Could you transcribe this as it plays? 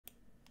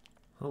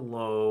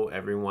Hello,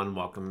 everyone.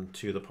 Welcome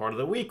to the part of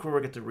the week where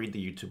we get to read the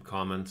YouTube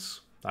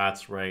comments.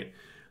 That's right.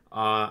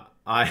 I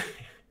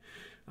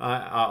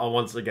I'll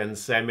once again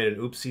say I made an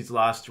oopsies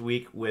last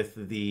week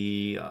with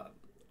the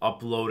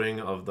uploading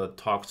of the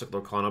Toxic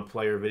Lorcana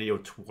player video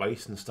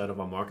twice instead of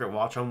a Market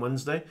Watch on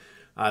Wednesday.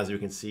 As you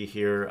can see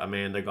here,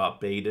 Amanda got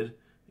baited.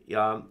 It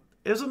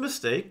was a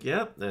mistake.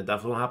 Yeah, it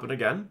definitely won't happen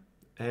again.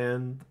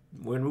 And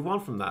we're going to move on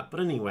from that. But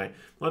anyway,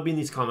 when I be in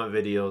these comment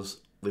videos,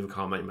 leave a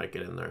comment, you might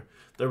get in there.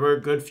 There were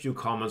a good few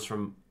comments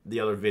from the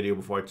other video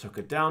before I took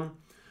it down,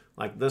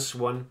 like this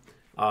one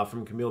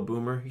from Camille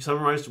Boomer. He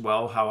summarized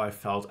well how I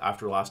felt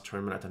after last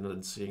tournament. I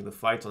attended seeing the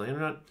fights on the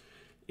internet.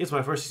 It's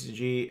my first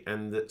CCG,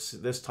 and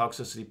this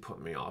toxicity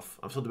put me off.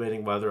 I'm still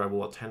debating whether I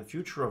will attend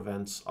future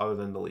events other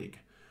than the league.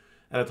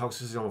 At a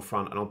toxicity on the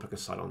front, I don't pick a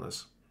side on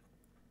this.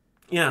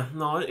 Yeah,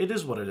 no, it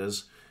is what it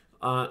is.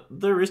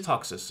 There is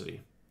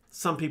toxicity.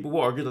 Some people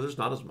will argue that there's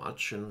not as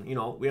much, and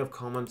we have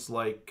comments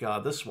like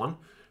this one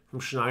from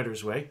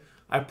Schneider's Way.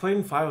 I played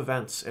in 5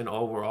 events and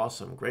all were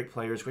awesome. Great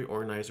players, great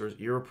organizers.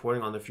 You're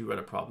reporting on the few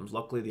Reddit problems.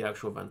 Luckily, the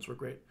actual events were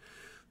great.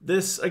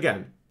 This,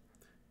 again,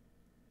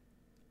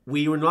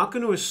 we were not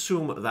going to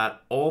assume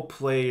that all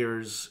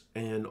players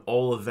and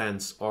all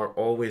events are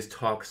always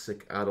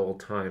toxic at all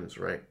times,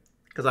 right?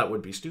 Because that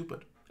would be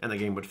stupid and the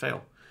game would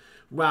fail.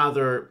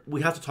 Rather,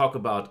 we have to talk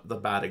about the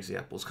bad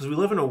examples because we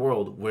live in a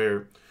world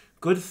where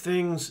good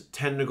things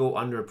tend to go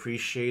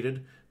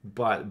underappreciated,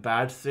 but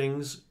bad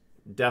things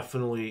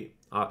definitely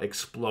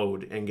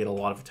explode and get a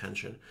lot of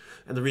attention.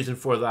 And the reason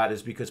for that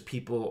is because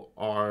people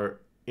are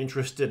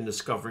interested in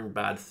discovering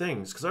bad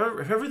things. Because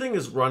if everything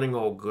is running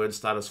all good,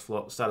 status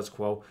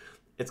quo,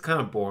 it's kind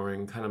of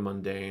boring, kind of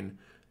mundane.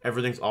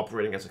 Everything's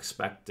operating as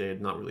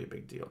expected, not really a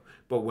big deal.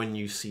 But when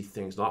you see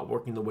things not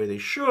working the way they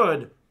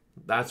should,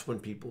 that's when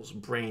people's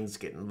brains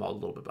get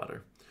involved a little bit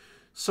better.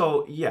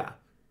 So yeah,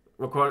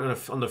 recording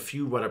on the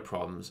few Reddit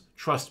problems.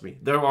 Trust me,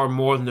 there are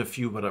more than a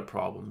few Reddit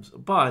problems.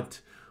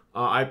 But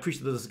I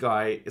appreciate that this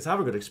guy is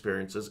having good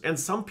experiences, and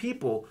some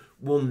people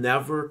will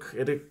never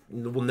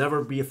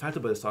be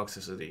affected by this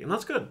toxicity, and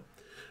that's good.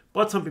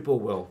 But some people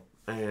will,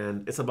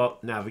 and it's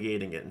about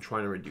navigating it and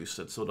trying to reduce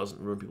it so it doesn't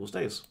ruin people's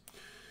days.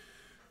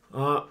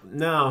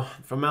 Now,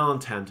 from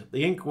Malintent,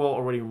 the Inkwell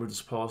already removed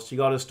his post. He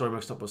got his story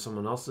mixed up with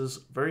someone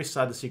else's. Very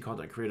sad to see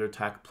content creator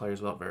attack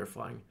players without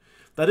verifying.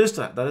 That is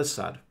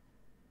sad.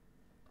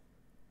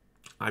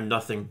 I'm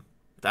nothing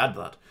to add to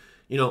that.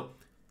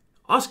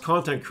 Us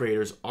content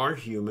creators are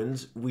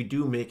humans. We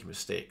do make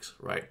mistakes,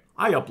 right?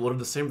 I uploaded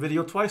the same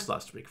video twice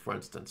last week, for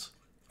instance.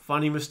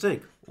 Funny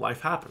mistake.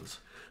 Life happens.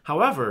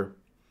 However,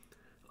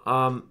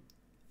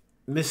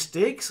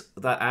 mistakes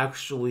that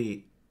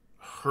actually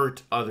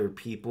hurt other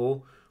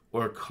people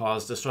or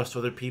cause distress to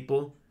other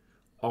people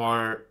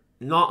are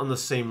not on the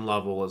same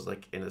level as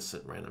like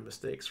innocent random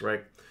mistakes,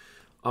 right?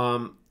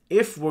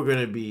 If we're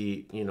going to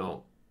be,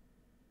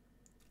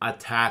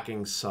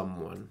 attacking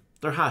someone,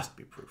 there has to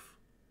be proof.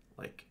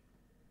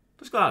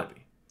 There's gotta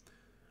be.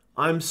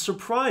 I'm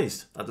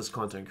surprised that this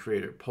content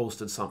creator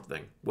posted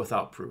something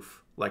without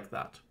proof like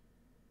that.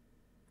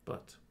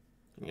 But,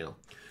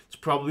 it's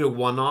probably a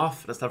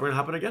one-off. That's never gonna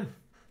happen again.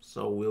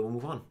 So we'll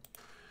move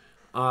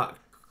on.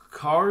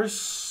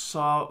 Cars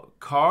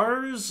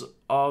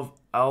of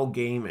L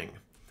Gaming.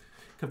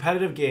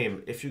 Competitive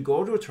game. If you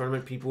go to a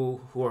tournament,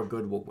 people who are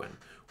good will win.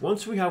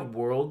 Once we have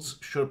worlds,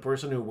 should a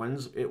person who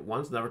wins it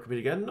once never compete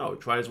again? No,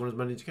 try as win as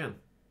many as you can.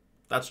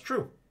 That's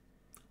true.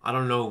 I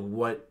don't know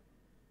what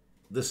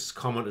this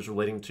comment is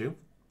relating to,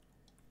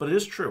 but it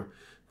is true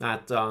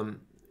that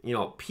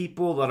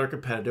people that are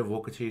competitive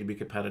will continue to be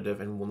competitive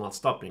and will not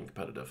stop being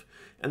competitive,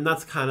 and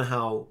that's kind of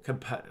how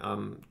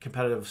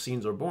competitive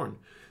scenes are born,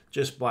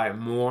 just by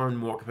more and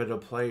more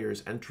competitive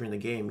players entering the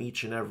game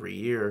each and every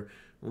year,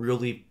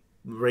 really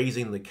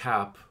raising the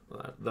cap,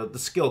 the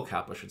skill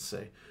cap, I should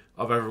say,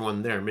 of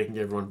everyone there, making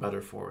everyone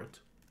better for it.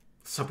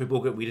 Some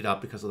people get weeded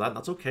out because of that.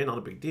 That's okay, not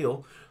a big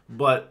deal,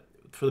 but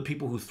for the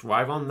people who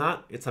thrive on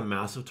that, it's a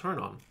massive turn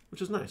on,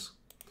 which is nice.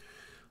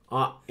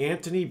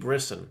 Anthony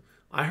Brisson.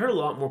 I heard a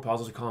lot more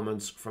positive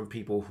comments from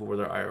people who were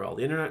there IRL.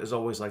 The internet is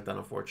always like that,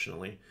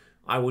 unfortunately.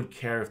 I would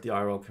care if the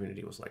IRL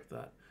community was like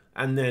that.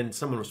 And then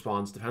someone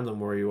responds, depends on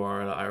where you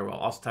are at IRL.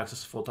 Also,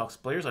 Texas full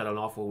toxic players. I had an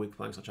awful week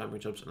playing some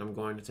championships, and I'm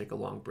going to take a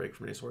long break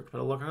from any sort of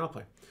competitive Lorcana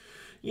play.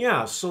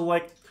 Yeah,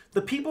 so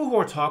the people who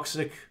are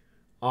toxic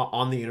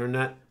on the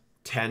internet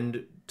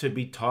tend to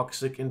be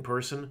toxic in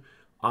person.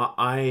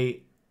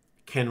 I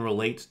can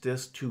relate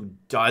this to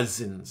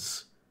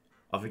dozens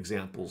of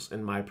examples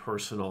in my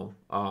personal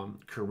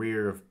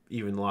career of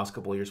even the last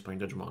couple of years playing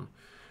Digimon.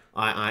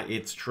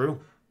 It's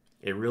true.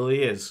 It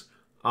really is.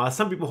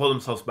 Some people hold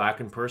themselves back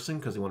in person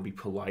because they want to be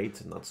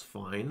polite, and that's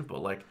fine.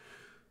 But,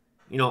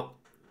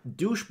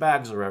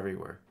 douchebags are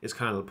everywhere is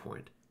kind of the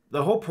point.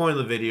 The whole point of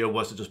the video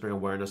was to just bring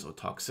awareness of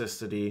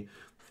toxicity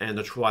and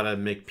to try to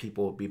make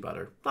people be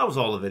better. That was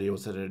all the video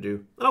was intended to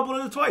do. And I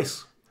uploaded it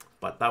twice.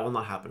 But that will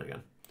not happen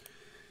again.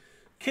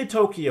 Kid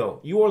Tokyo,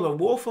 you are the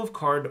wolf of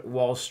Card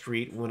Wall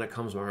Street when it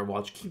comes to my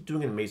watch. Keep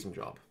doing an amazing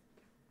job.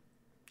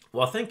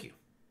 Well, thank you.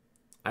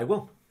 I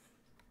will.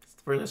 It's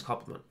a very nice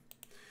compliment.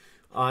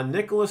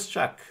 Nicholas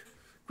Check.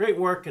 Great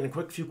work and a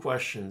quick few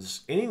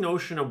questions. Any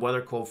notion of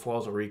whether cold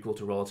foils are equal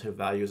to relative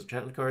values of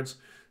enchantment cards?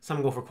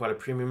 Some go for quite a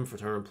premium for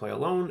tournament play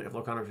alone. If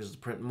Lorcana refuses to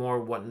print more,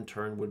 what in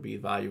turn would be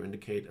value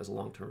indicate as a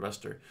long-term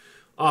investor?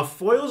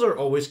 Foils are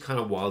always kind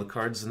of wild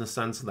cards in the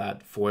sense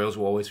that foils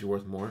will always be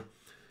worth more.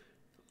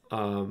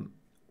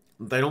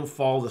 They don't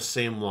follow the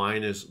same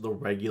line as the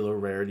regular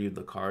rarity of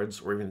the cards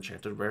or even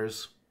enchanted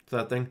rares to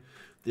that thing.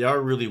 They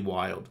are really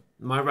wild.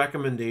 My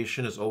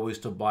recommendation is always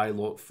to buy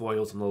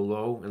foils on the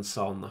low and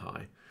sell on the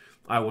high.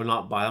 I would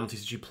not buy them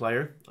TCG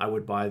Player. I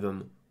would buy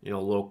them,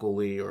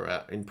 locally or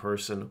in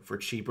person for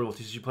cheaper than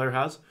TCG Player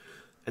has,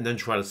 and then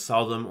try to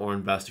sell them or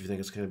invest if you think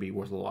it's going to be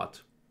worth a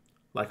lot.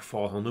 Like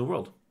Fall Whole New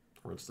World,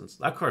 for instance.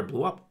 That card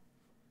blew up.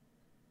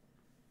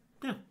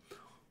 Yeah.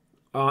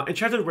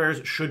 Enchanted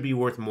rares should be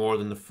worth more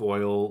than the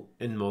foil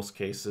in most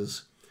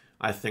cases.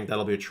 I think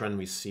that'll be a trend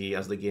we see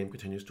as the game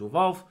continues to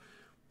evolve.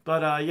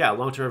 But yeah,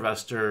 long-term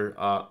investor,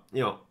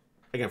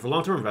 again, for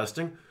long-term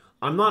investing,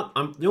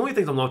 the only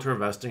things I'm long-term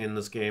investing in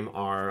this game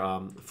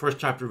are first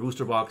chapter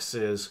booster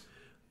boxes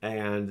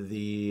and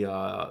the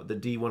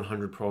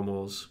D100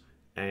 promos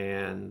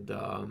and,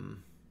 the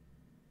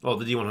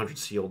D100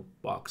 sealed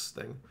box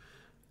thing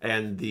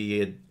and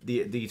the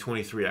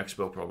D23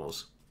 Expo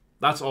promos.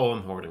 That's all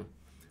I'm hoarding.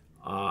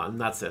 And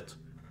that's it.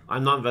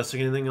 I'm not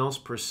investing in anything else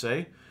per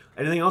se.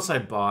 Anything else I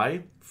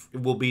buy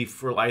will be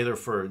for either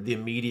for the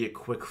immediate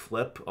quick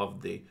flip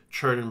of the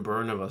churn and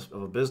burn of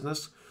a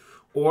business,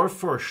 or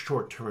for a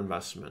short-term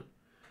investment.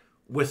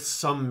 With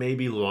some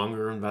maybe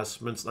longer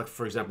investments, like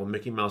for example,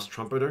 Mickey Mouse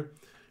Trumpeter.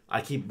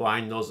 I keep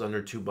buying those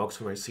under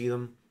 $2 when I see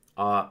them,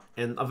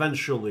 and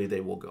eventually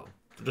they will go.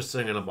 They're just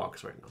sitting in a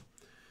box right now.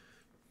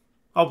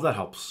 Hope that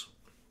helps.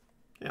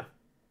 Yeah.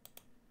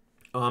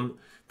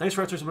 Thanks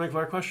for answering some of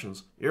our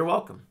questions. You're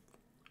welcome,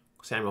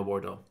 Samuel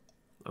Bordeaux.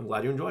 I'm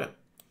glad you enjoy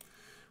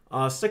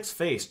it. Six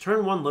Face.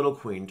 Turn 1 Little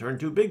Queen. Turn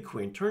 2 Big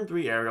Queen. Turn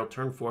 3 Ariel.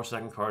 Turn 4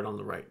 second card on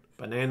the right.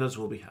 Bananas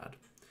will be had.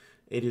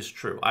 It is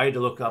true. I had to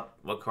look up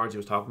what cards he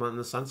was talking about in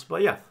this sense.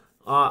 But yeah,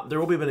 there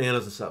will be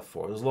bananas in set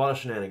 4. There's a lot of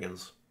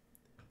shenanigans.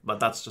 But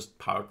that's just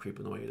power creep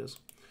in the way it is.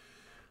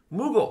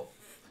 Moogle.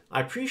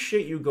 I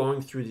appreciate you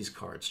going through these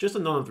cards. Just a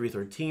note on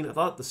 313. I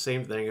thought the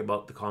same thing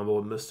about the combo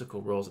of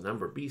Mystical Rose and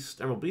Emerald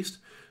Beast.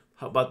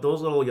 But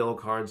those little yellow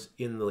cards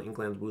in the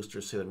Inkland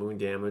boosters say that moving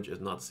damage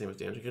is not the same as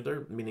damage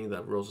indicator, meaning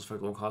that Rose's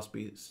effect won't cost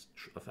Beast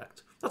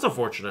effect. That's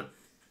unfortunate.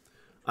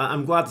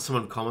 I'm glad that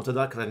someone commented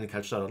that because I didn't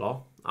catch that at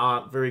all.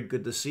 Very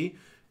good to see.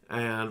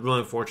 And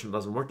really unfortunate it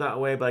doesn't work that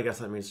way, but I guess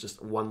that means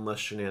just one less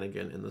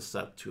shenanigan in the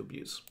set to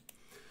abuse.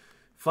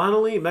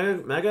 Finally,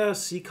 Mega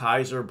C.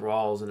 Kaiser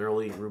brawls in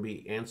early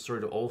Ruby answer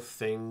to all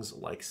things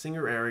like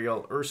Singer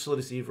Ariel, Ursula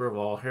Deceiver of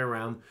All,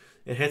 Haram.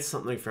 It hits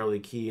something fairly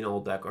key in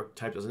old deck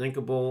archetypes as an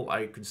inkable.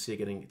 I could see it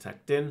getting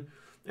teched in.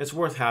 It's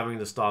worth having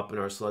to stop an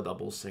Ursula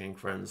doubles Singing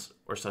Friends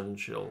or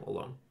Sunchill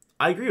alone.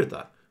 I agree with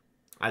that.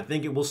 I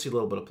think it will see a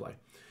little bit of play.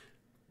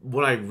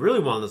 What I really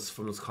wanted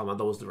from this comment,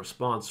 though, was the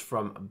response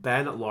from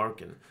Ben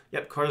Larkin.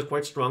 Yep, card is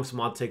quite strong. Some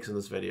odd takes in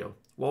this video.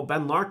 Well,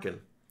 Ben Larkin,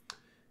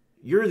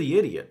 you're the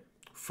idiot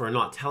for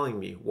not telling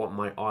me what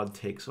my odd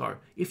takes are.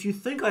 If you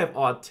think I have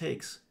odd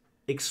takes,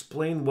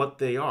 explain what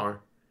they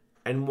are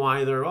and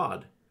why they're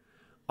odd.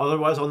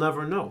 Otherwise, I'll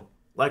never know.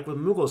 Like with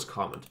Mugo's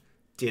comment,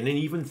 didn't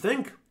even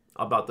think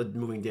about the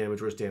moving damage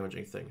versus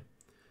damaging thing.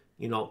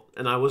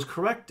 And I was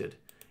corrected.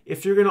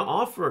 If you're going to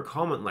offer a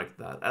comment like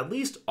that, at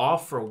least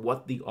offer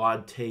what the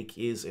odd take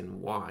is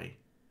and why,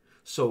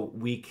 so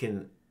we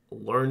can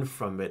learn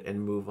from it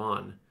and move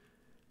on.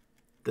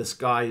 This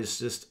guy is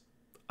just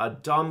a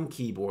dumb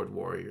keyboard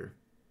warrior.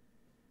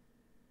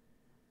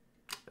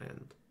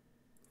 And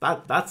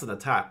that's an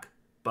attack,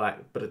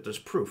 but there's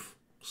proof.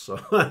 So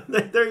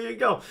there you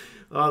go.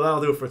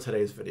 That'll do it for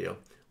today's video.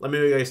 Let me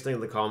know what you guys think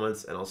in the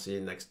comments, and I'll see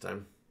you next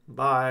time.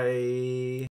 Bye.